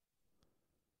tackle,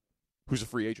 who's a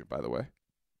free agent, by the way.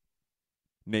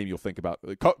 Name you'll think about.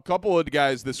 A couple of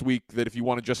guys this week that if you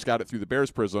want to just scout it through the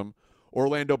Bears prism,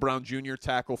 Orlando Brown Jr.,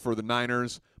 tackle for the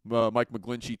Niners. Mike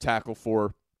McGlinchey, tackle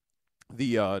for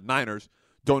the Niners.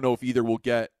 Don't know if either will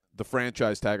get the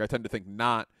franchise tag. I tend to think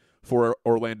not for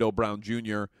Orlando Brown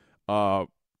Jr.,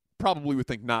 probably would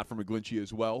think not for McGlinchey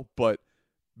as well, but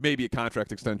maybe a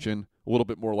contract extension, a little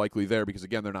bit more likely there because,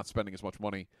 again, they're not spending as much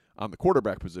money on the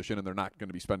quarterback position, and they're not going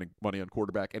to be spending money on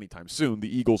quarterback anytime soon.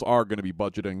 The Eagles are going to be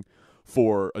budgeting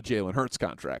for a Jalen Hurts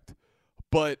contract.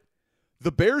 But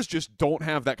the Bears just don't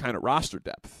have that kind of roster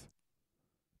depth.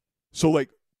 So,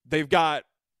 they've got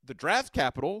the draft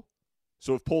capital,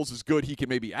 so if Poles is good, he can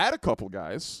maybe add a couple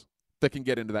guys that can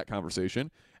get into that conversation,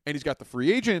 and he's got the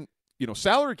free agent,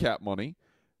 salary cap money,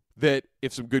 that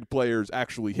if some good players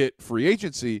actually hit free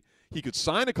agency, he could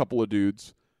sign a couple of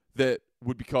dudes that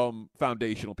would become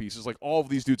foundational pieces. All of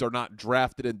these dudes are not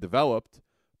drafted and developed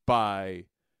by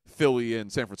Philly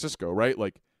and San Francisco, right?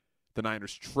 The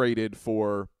Niners traded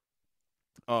for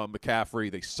McCaffrey.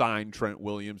 They signed Trent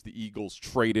Williams. The Eagles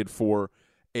traded for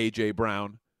A.J.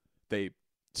 Brown. They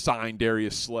signed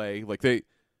Darius Slay.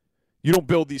 You don't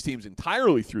build these teams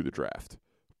entirely through the draft,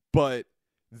 but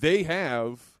they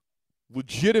have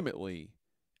legitimately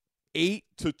 8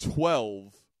 to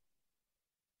 12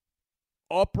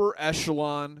 upper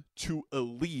echelon to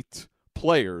elite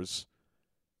players,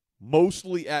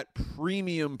 mostly at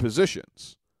premium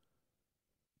positions.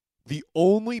 The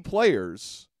only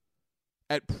players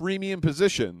at premium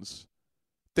positions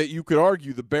that you could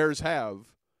argue the Bears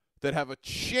have that have a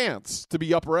chance to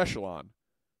be upper echelon,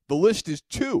 the list is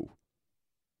 2.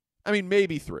 I mean,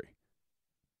 maybe 3.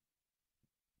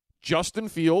 Justin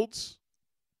Fields,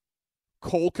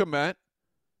 Cole Kmet,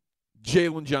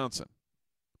 Jalen Johnson.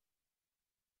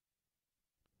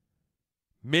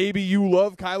 Maybe you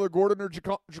love Kyler Gordon or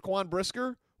Jaquan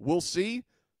Brisker. We'll see.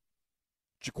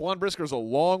 Jaquan Brisker is a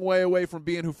long way away from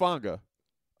being Hufanga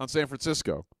on San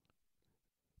Francisco.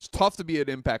 It's tough to be an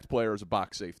impact player as a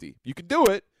box safety. You can do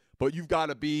it, but you've got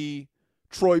to be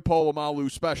Troy Polamalu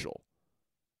special.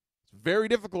 It's very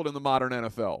difficult in the modern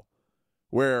NFL,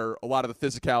 where a lot of the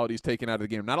physicality is taken out of the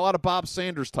game. Not a lot of Bob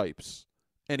Sanders types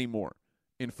anymore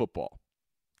in football.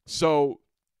 So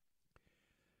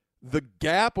the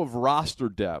gap of roster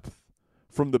depth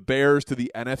from the Bears to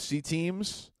the NFC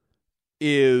teams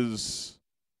it's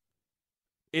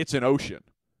an ocean.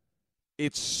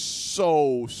 It's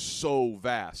so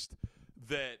vast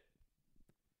that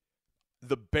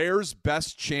the Bears'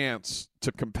 best chance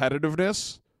to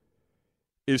competitiveness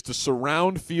is to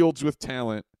surround Fields with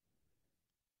talent,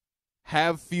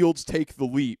 have Fields take the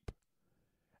leap,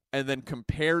 and then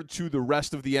compared to the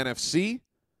rest of the NFC,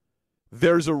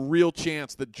 there's a real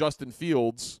chance that Justin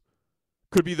Fields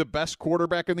could be the best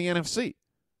quarterback in the NFC.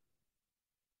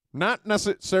 Not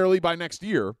necessarily by next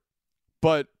year,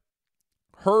 but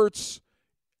Hurts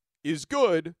is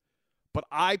good, but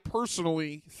I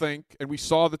personally think, and we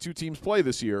saw the two teams play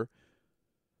this year,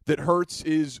 that Hurts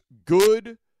is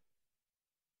good,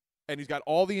 and he's got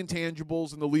all the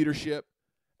intangibles and the leadership,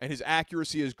 and his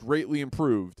accuracy has greatly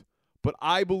improved. But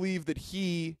I believe that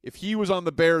if he was on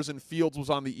the Bears and Fields was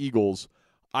on the Eagles,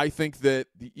 I think that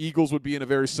the Eagles would be in a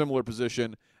very similar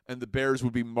position, and the Bears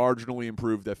would be marginally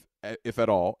improved if at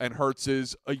all. And Hurts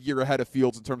is a year ahead of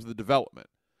Fields in terms of the development.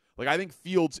 Like, I think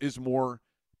Fields is more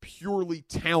purely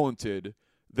talented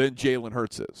than Jalen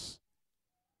Hurts is.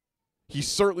 He's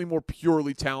certainly more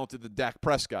purely talented than Dak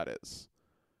Prescott is.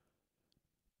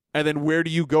 And then where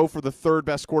do you go for the third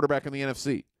best quarterback in the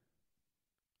NFC?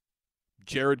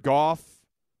 Jared Goff,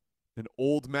 an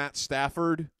old Matt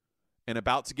Stafford, and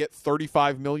about to get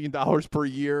 $35 million per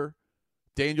year,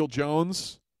 Daniel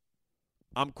Jones.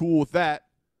 I'm cool with that.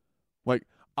 Like,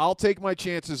 I'll take my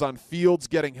chances on Fields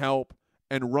getting help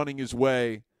and running his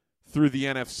way through the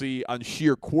NFC on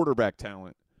sheer quarterback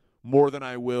talent more than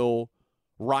I will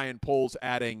Ryan Poles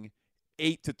adding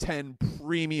 8 to 10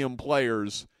 premium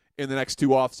players in the next 2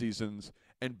 offseasons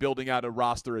and building out a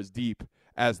roster as deep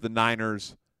as the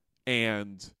Niners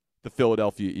and the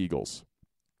Philadelphia Eagles.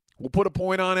 We'll put a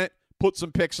point on it, put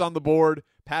some picks on the board,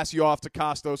 pass you off to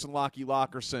Costos and Lockie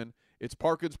Lockerson. It's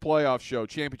Parkins Playoff Show,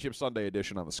 Championship Sunday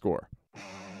edition on The Score.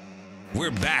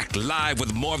 We're back live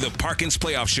with more of the Parkins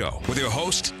Playoff Show with your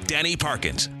host, Danny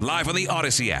Parkins, live on the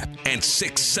Odyssey app and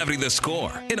 670 The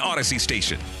Score in Odyssey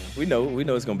Station. We know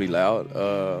it's going to be loud,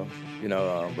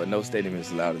 but no stadium is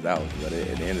as loud as ours. But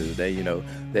at the end of the day,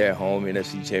 they're at home,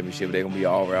 NFC Championship, they're going to be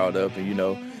all riled up,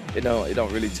 and, it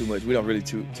don't really too much. We don't really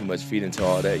too much feed into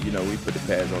all that. We put the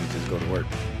pads on and just go to work.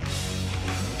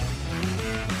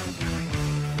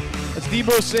 It's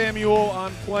Deebo Samuel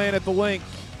on Playing at the Link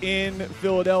in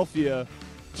Philadelphia.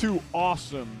 2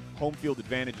 awesome home field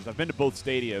advantages. I've been to both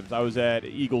stadiums. I was at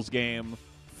Eagles game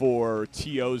for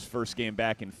T.O.'s first game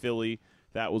back in Philly.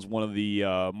 That was one of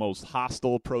the most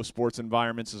hostile pro sports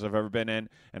environments as I've ever been in.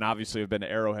 And obviously I've been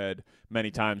to Arrowhead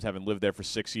many times, having lived there for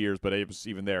 6 years. But I was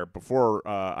even there before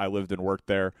I lived and worked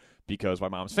there because my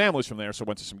mom's family's from there, so I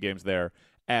went to some games there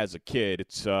as a kid.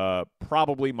 It's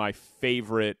probably my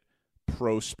favorite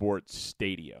pro sports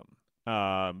stadium.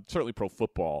 Certainly pro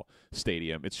football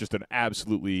stadium. It's just an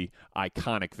absolutely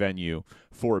iconic venue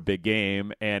for a big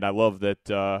game. And I love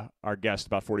that our guest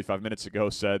about 45 minutes ago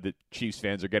said that Chiefs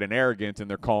fans are getting arrogant and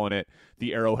they're calling it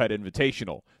the Arrowhead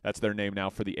Invitational. That's their name now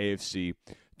for the AFC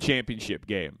Championship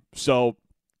game. So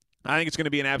I think it's going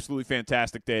to be an absolutely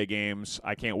fantastic day of games.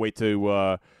 I can't wait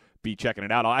to be checking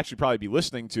it out. I'll actually probably be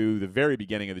listening to the very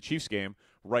beginning of the Chiefs game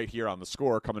right here on The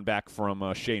Score, coming back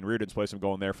from Shane Reardon's place. I'm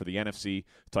going there for the NFC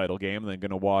title game, and then going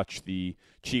to watch the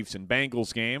Chiefs and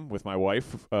Bengals game with my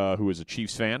wife, who is a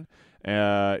Chiefs fan,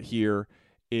 here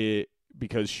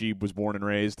because she was born and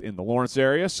raised in the Lawrence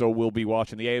area. So we'll be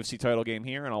watching the AFC title game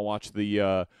here, and I'll watch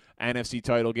the NFC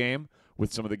title game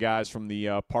with some of the guys from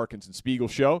the Parkins and Spiegel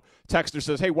show. Texter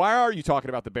says, hey, why are you talking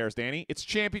about the Bears, Danny? It's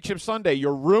Championship Sunday.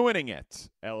 You're ruining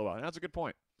it. LOL. And that's a good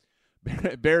point.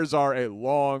 Bears are a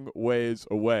long ways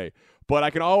away. But I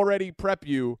can already prep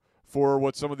you for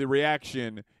what some of the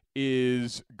reaction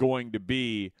is going to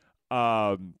be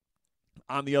on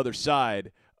the other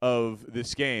side of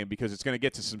this game, because it's going to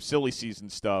get to some silly season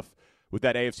stuff with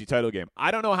that AFC title game.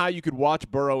 I don't know how you could watch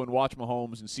Burrow and watch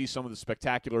Mahomes and see some of the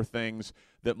spectacular things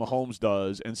that Mahomes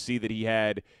does and see that he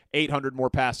had 800 more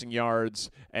passing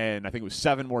yards and I think it was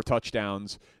 7 more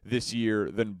touchdowns this year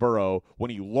than Burrow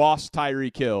when he lost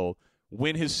Tyreek Hill,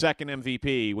 win his second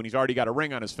MVP when he's already got a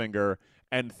ring on his finger,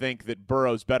 and think that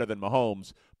Burrow's better than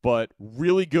Mahomes. But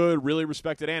really good, really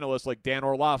respected analysts like Dan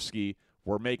Orlovsky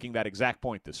were making that exact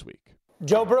point this week.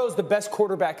 Joe Burrow's the best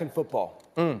quarterback in football.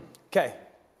 Okay.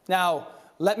 Now,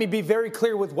 let me be very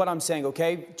clear with what I'm saying,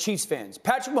 okay? Chiefs fans.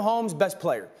 Patrick Mahomes, best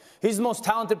player. He's the most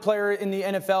talented player in the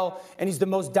NFL, and he's the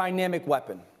most dynamic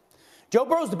weapon. Joe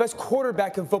Burrow's the best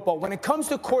quarterback in football. When it comes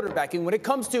to quarterbacking, when it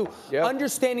comes to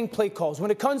understanding play calls,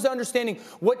 when it comes to understanding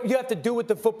what you have to do with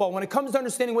the football, when it comes to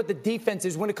understanding what the defense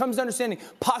is, when it comes to understanding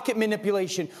pocket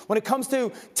manipulation, when it comes to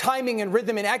timing and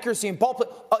rhythm and accuracy and ball play,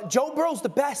 Joe Burrow's the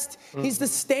best. He's the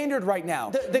standard right now.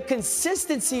 The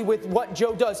consistency with what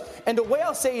Joe does, and the way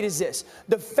I'll say it is this.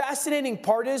 The fascinating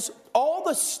part is all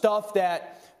the stuff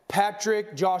that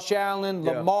Patrick, Josh Allen,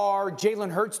 Lamar,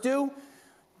 Jalen Hurts do.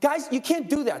 Guys, you can't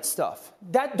do that stuff.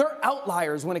 They're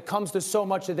outliers when it comes to so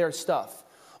much of their stuff.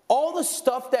 All the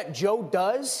stuff that Joe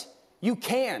does, you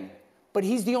can, but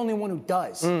he's the only one who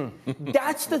does.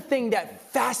 That's the thing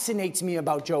that fascinates me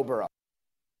about Joe Burrow.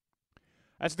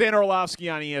 That's Dan Orlovsky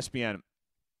on ESPN.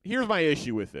 Here's my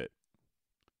issue with it.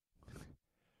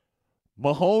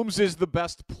 Mahomes is the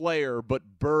best player, but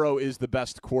Burrow is the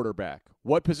best quarterback.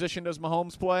 What position does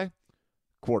Mahomes play?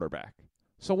 Quarterback.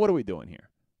 So what are we doing here?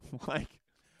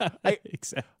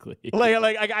 Exactly.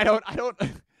 I don't.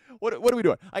 What are we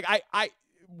doing?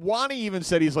 Wani even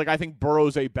said he's like, I think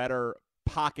Burrow's a better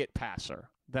pocket passer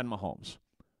than Mahomes.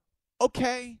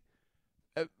 okay,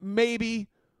 maybe.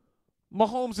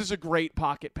 Mahomes is a great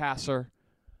pocket passer.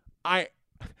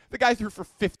 The guy threw for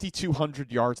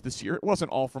 5,200 yards this year. It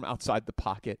wasn't all from outside the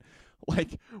pocket.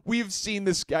 Like, we've seen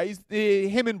this guy.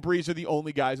 Him and Breeze are the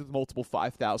only guys with multiple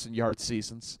 5,000-yard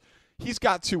seasons. He's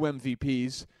got 2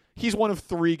 MVPs. He's one of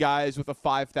 3 guys with a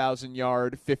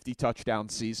 5,000-yard, 50-touchdown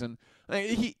season.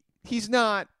 He's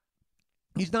not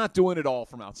doing it all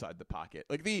from outside the pocket.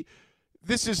 Like,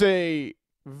 this is a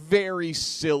very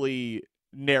silly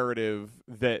narrative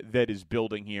that is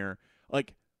building here.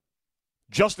 Like,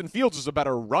 Justin Fields is a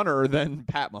better runner than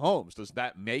Pat Mahomes. Does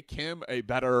that make him a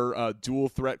better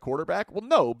dual-threat quarterback? Well,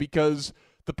 no, because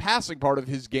the passing part of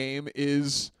his game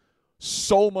is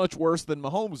so much worse than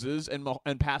Mahomes'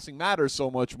 and passing matters so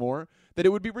much more that it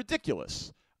would be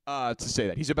ridiculous to say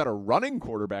that. He's a better running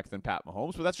quarterback than Pat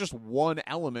Mahomes, but that's just one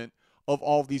element of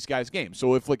all of these guys' games.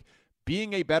 So if, like,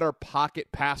 being a better pocket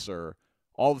passer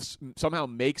somehow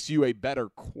makes you a better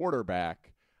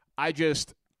quarterback, I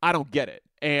don't get it.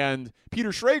 And Peter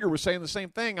Schrager was saying the same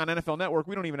thing on NFL Network.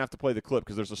 We don't even have to play the clip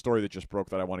because there's a story that just broke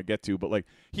that I want to get to. But, like,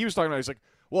 he was talking about, he's like,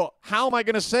 well, how am I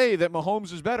going to say that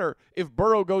Mahomes is better if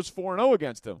Burrow goes 4-0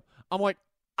 against him? I'm like,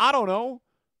 I don't know,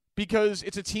 because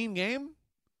it's a team game.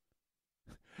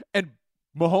 And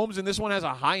Mahomes in this one has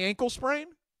a high ankle sprain.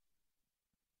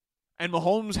 And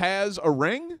Mahomes has a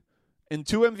ring and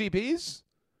 2 MVPs.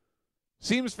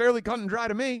 Seems fairly cut and dry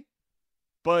to me.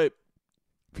 But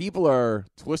people are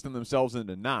twisting themselves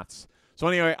into knots. So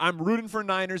anyway, I'm rooting for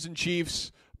Niners and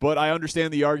Chiefs, but I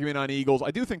understand the argument on Eagles.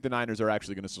 I do think the Niners are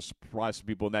actually going to surprise some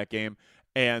people in that game.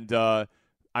 And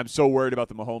I'm so worried about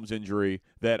the Mahomes injury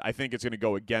that I think it's going to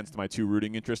go against my 2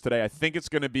 rooting interests today. I think it's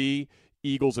going to be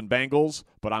Eagles and Bengals,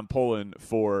 but I'm pulling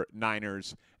for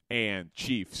Niners and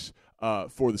Chiefs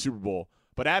for the Super Bowl.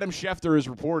 But Adam Schefter is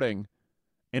reporting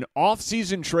an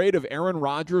off-season trade of Aaron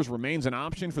Rodgers remains an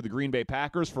option for the Green Bay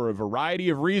Packers for a variety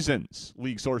of reasons,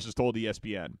 league sources told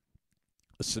ESPN.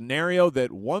 A scenario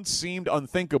that once seemed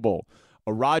unthinkable.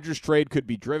 A Rodgers trade could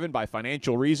be driven by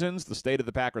financial reasons, the state of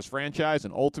the Packers franchise,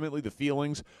 and ultimately the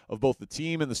feelings of both the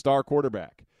team and the star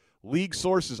quarterback. League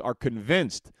sources are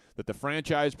convinced that the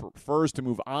franchise prefers to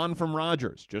move on from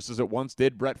Rodgers, just as it once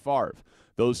did Brett Favre.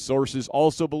 Those sources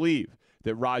also believe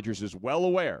that Rodgers is well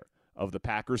aware of the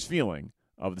Packers' feeling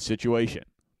of the situation.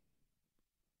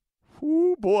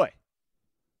 Ooh, boy.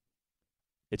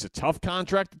 It's a tough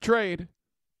contract to trade.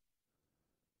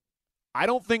 I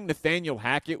don't think Nathaniel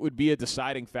Hackett would be a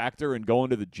deciding factor in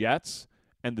going to the Jets,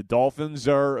 and the Dolphins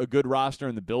are a good roster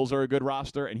and the Bills are a good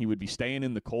roster, and he would be staying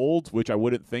in the cold, which I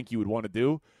wouldn't think you would want to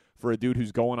do for a dude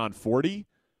who's going on 40.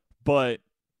 But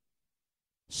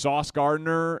Sauce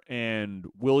Gardner and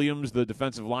Williams, the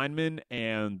defensive lineman,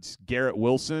 and Garrett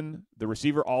Wilson, the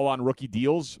receiver, all on rookie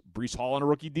deals. Breece Hall on a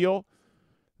rookie deal.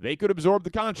 They could absorb the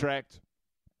contract,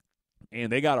 and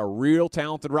they got a real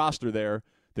talented roster there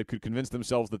that could convince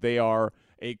themselves that they are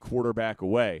a quarterback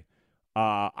away.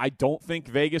 I don't think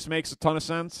Vegas makes a ton of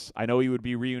sense. I know he would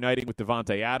be reuniting with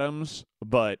Devontae Adams,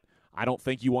 but I don't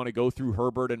think you want to go through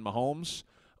Herbert and Mahomes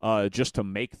just to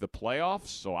make the playoffs.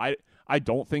 So I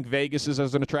don't think Vegas is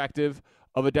as an attractive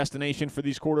of a destination for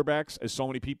these quarterbacks as so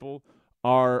many people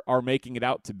are making it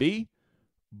out to be.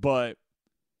 But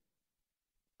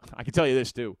I can tell you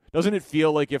this, too. Doesn't it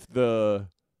feel like if the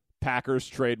Packers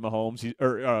trade Mahomes,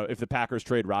 if the Packers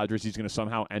trade Rodgers, he's going to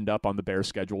somehow end up on the Bears'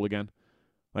 schedule again?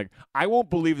 Like, I won't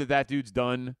believe that dude's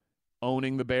done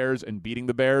owning the Bears and beating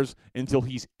the Bears until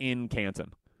he's in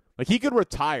Canton. Like, he could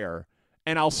retire,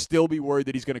 and I'll still be worried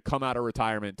that he's going to come out of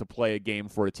retirement to play a game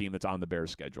for a team that's on the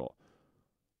Bears' schedule.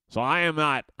 So I'm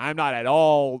not at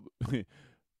all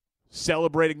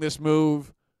celebrating this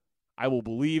move. I will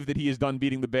believe that he is done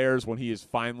beating the Bears when he is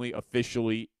finally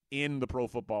officially in the Pro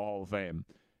Football Hall of Fame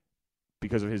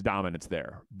because of his dominance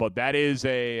there. But that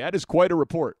is quite a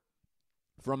report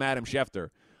from Adam Schefter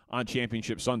on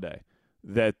Championship Sunday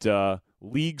that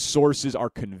league sources are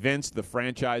convinced the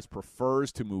franchise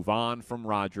prefers to move on from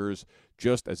Rodgers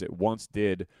just as it once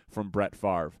did from Brett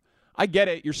Favre. I get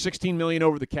it. You're $16 million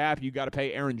over the cap. You got to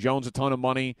pay Aaron Jones a ton of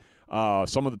money.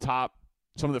 Some of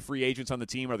the free agents on the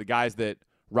team are the guys that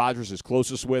Rodgers is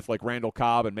closest with, like Randall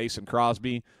Cobb and Mason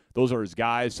Crosby. Those are his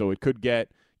guys, so it could get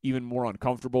even more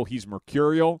uncomfortable. He's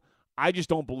mercurial. I just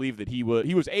don't believe that he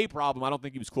was a problem. I don't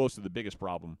think he was close to the biggest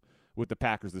problem with the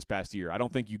Packers this past year. I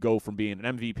don't think you go from being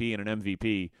an MVP and an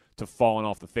MVP to falling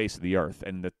off the face of the earth,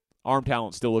 and the arm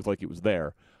talent still looked like it was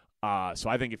there. So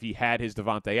I think if he had his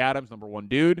Devontae Adams, number one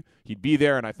dude, he'd be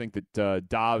there, and I think that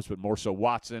Dobbs, but more so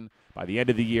Watson, by the end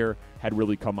of the year, had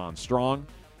really come on strong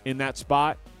in that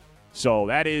spot. So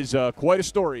that is quite a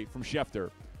story from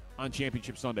Schefter on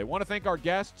Championship Sunday. I want to thank our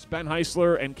guests, Ben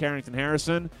Heisler and Carrington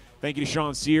Harrison. Thank you to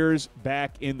Sean Sears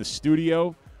back in the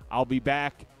studio. I'll be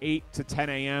back 8 to 10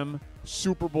 a.m.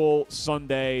 Super Bowl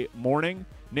Sunday morning.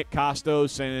 Nick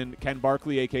Costos and Ken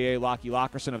Barkley, a.k.a. Lockie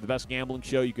Lockerson, have the best gambling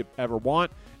show you could ever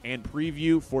want, and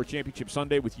preview for Championship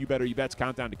Sunday with You Better You Bet's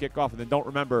countdown to kickoff. And then don't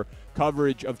remember,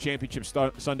 coverage of Championship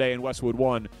Sunday in Westwood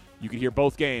 1. You can hear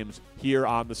both games here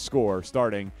on The Score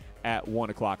starting at 1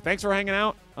 o'clock. Thanks for hanging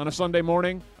out on a Sunday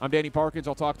morning. I'm Danny Parkins.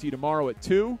 I'll talk to you tomorrow at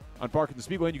 2 on Parkins and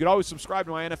Spiegel. And you can always subscribe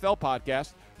to my NFL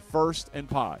podcast, First and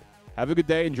Pod. Have a good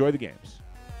day. Enjoy the games.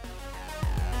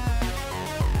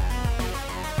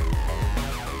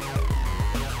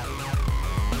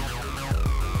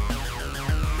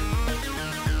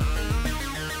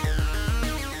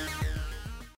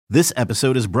 This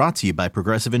episode is brought to you by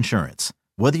Progressive Insurance.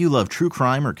 Whether you love true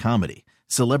crime or comedy,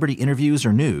 celebrity interviews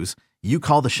or news, you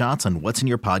call the shots on what's in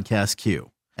your podcast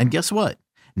queue. And guess what?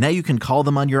 Now you can call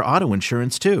them on your auto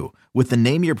insurance too with the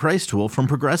Name Your Price tool from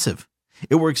Progressive.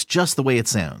 It works just the way it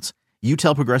sounds. You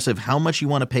tell Progressive how much you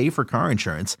want to pay for car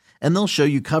insurance, and they'll show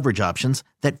you coverage options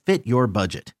that fit your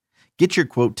budget. Get your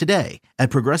quote today at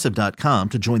Progressive.com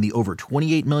to join the over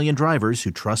 28 million drivers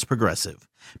who trust Progressive.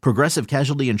 Progressive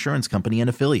Casualty Insurance Company and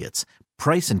Affiliates.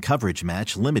 Price and coverage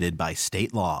match limited by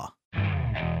state law.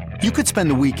 You could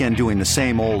spend the weekend doing the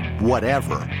same old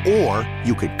whatever, or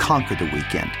you could conquer the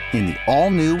weekend in the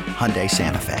all-new Hyundai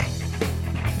Santa Fe.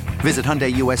 Visit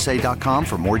HyundaiUSA.com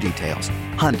for more details.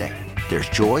 Hyundai, there's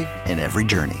joy in every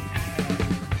journey.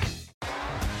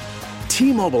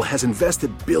 T-Mobile has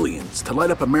invested billions to light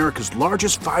up America's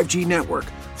largest 5G network,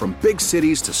 from big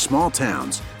cities to small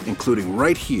towns, including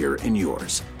right here in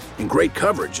yours. And great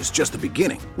coverage is just the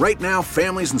beginning. Right now,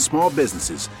 families and small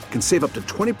businesses can save up to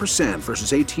 20%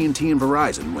 versus AT&T and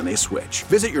Verizon when they switch.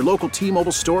 Visit your local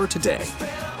T-Mobile store today.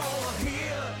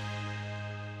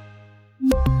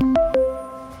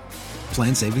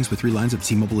 Plan savings with 3 lines of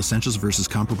T-Mobile Essentials versus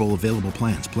comparable available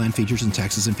plans. Plan features and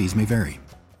taxes and fees may vary.